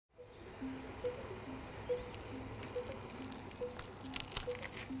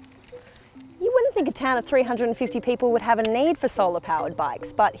think a town of 350 people would have a need for solar-powered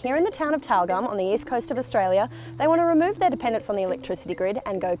bikes, but here in the town of Tyalgum on the east coast of Australia, they want to remove their dependence on the electricity grid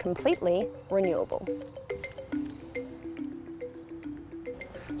and go completely renewable.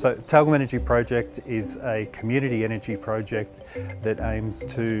 So Tyalgum Energy Project is a community energy project that aims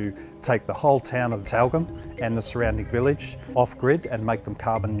to take the whole town of Tyalgum and the surrounding village off-grid and make them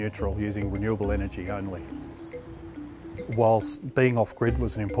carbon neutral using renewable energy only. Whilst being off-grid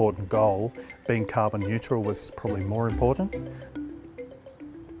was an important goal, being carbon neutral was probably more important.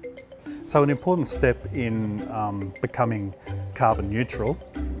 So an important step in becoming carbon neutral,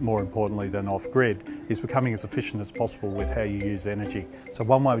 more importantly than off-grid, is becoming as efficient as possible with how you use energy. So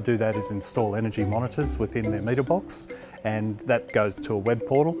one way we do that is install energy monitors within their meter box, and that goes to a web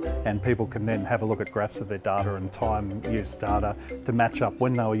portal, and people can then have a look at graphs of their data and time use data to match up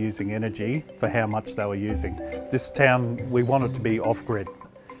when they were using energy for how much they were using. This town, we want it to be off-grid,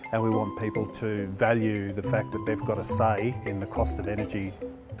 and we want people to value the fact that they've got a say in the cost of energy.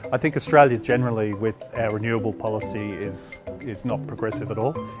 I think Australia generally with our renewable policy is not progressive at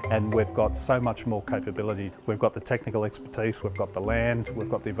all, and we've got so much more capability. We've got the technical expertise, we've got the land, we've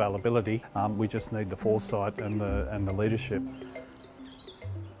got the availability. We just need the foresight and the leadership.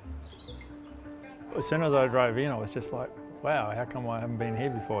 As soon as I drove in, I was just like, wow, how come I haven't been here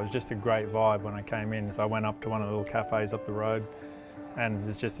before? It was just a great vibe when I came in. So I went up to one of the little cafes up the road, and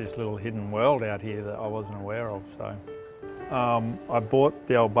there's just this little hidden world out here that I wasn't aware of. So. I bought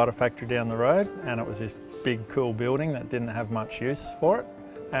the old butter factory down the road, and it was this big cool building that didn't have much use for it,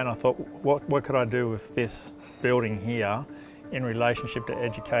 and I thought, what could I do with this building here in relationship to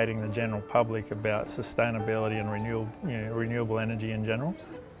educating the general public about sustainability and renewable energy in general.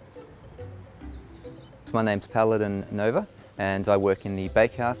 So my name's Paladin Nova, and I work in the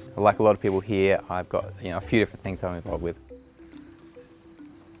bakehouse. Like a lot of people here, I've got a few different things I'm involved with.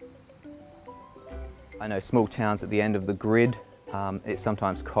 I know small towns at the end of the grid, it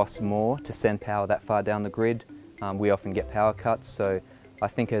sometimes costs more to send power that far down the grid. We often get power cuts, so I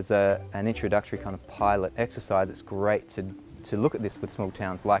think as an introductory kind of pilot exercise, it's great to look at this with small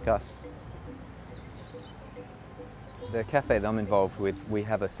towns like us. The cafe that I'm involved with, we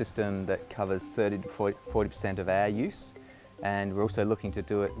have a system that covers 30 to 40% of our use, and we're also looking to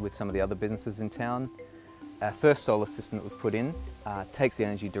do it with some of the other businesses in town. Our first solar system that we've put in takes the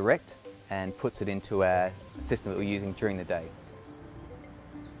energy direct and puts it into our system that we're using during the day.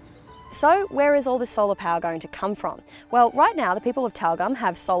 So where is all this solar power going to come from? Well, right now the people of Tyalgum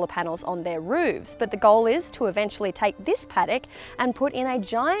have solar panels on their roofs, but the goal is to eventually take this paddock and put in a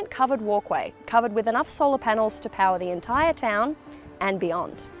giant covered walkway, covered with enough solar panels to power the entire town and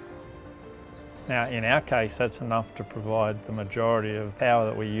beyond. Now in our case, that's enough to provide the majority of power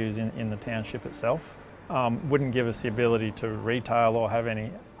that we use in the township itself. Wouldn't give us the ability to retail or have any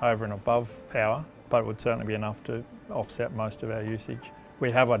over and above power, but it would certainly be enough to offset most of our usage.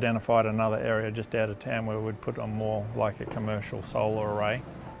 We have identified another area just out of town where we'd put on more like a commercial solar array,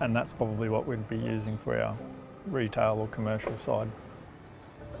 and that's probably what we'd be using for our retail or commercial side.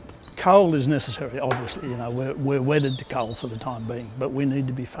 Coal is necessary, obviously, we're wedded to coal for the time being, but we need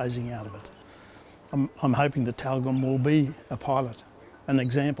to be phasing out of it. I'm hoping that Tyalgum will be a pilot, an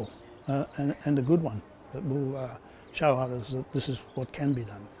example, and a good one that will show others that this is what can be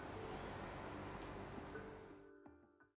done.